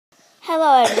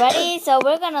Hello everybody, so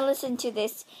we're gonna listen to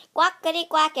this quackity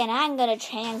quack and I'm gonna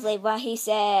translate what he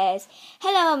says.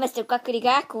 Hello Mr. Quackity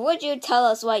Quack, would you tell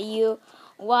us where you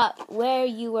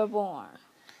were born?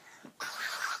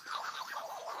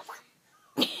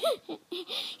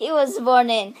 He was born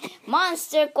in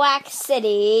Monster Quack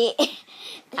City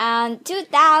in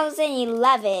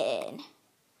 2011.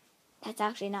 That's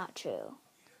actually not true.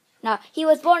 No, he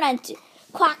was born in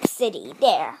Quack City,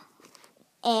 there.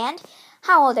 And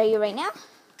how old are you right now?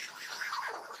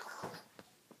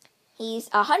 He's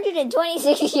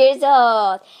 126 years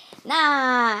old.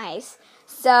 Nice.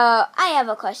 So, I have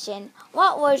a question.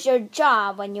 What was your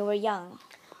job when you were young?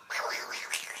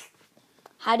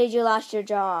 How did you lose your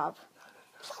job?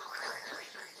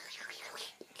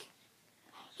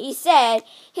 He said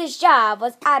his job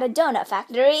was at a donut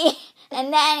factory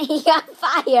and then he got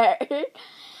fired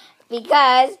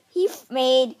because he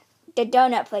made the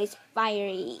donut place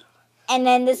fiery. And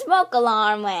then the smoke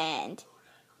alarm went.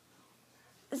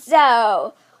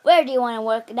 So, where do you want to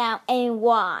work now and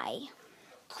why?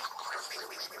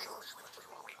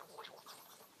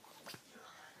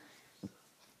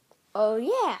 Oh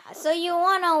yeah, so you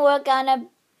want to work at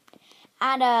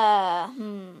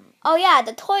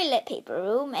the toilet paper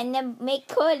room and then make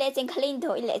toilets and clean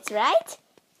toilets, right?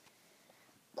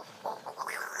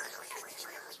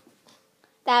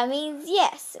 That means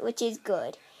yes, which is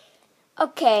good.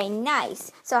 Okay,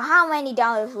 nice. So how many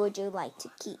dollars would you like to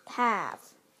keep? $1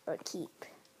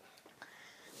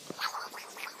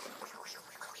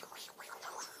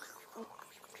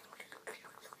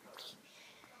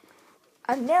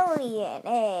 million,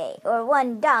 eh? Or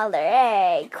 $1,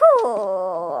 eh?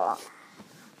 Cool.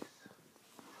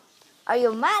 Are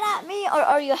you mad at me or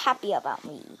are you happy about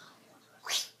me?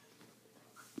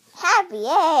 Happy,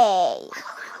 eh?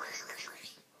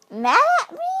 Mad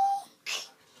at me?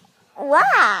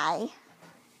 Why?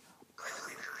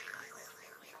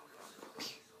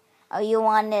 Oh, you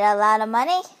wanted a lot of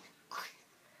money?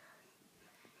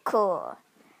 Cool.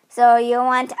 So you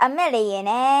want $1 million,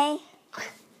 eh?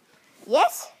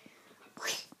 Yes?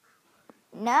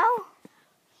 No?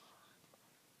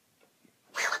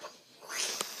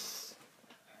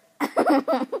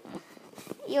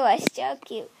 You are so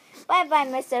cute. Bye-bye,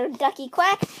 Mr. Ducky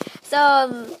Quack.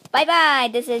 So, bye-bye.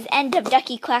 This is end of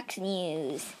Ducky Quack's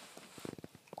news.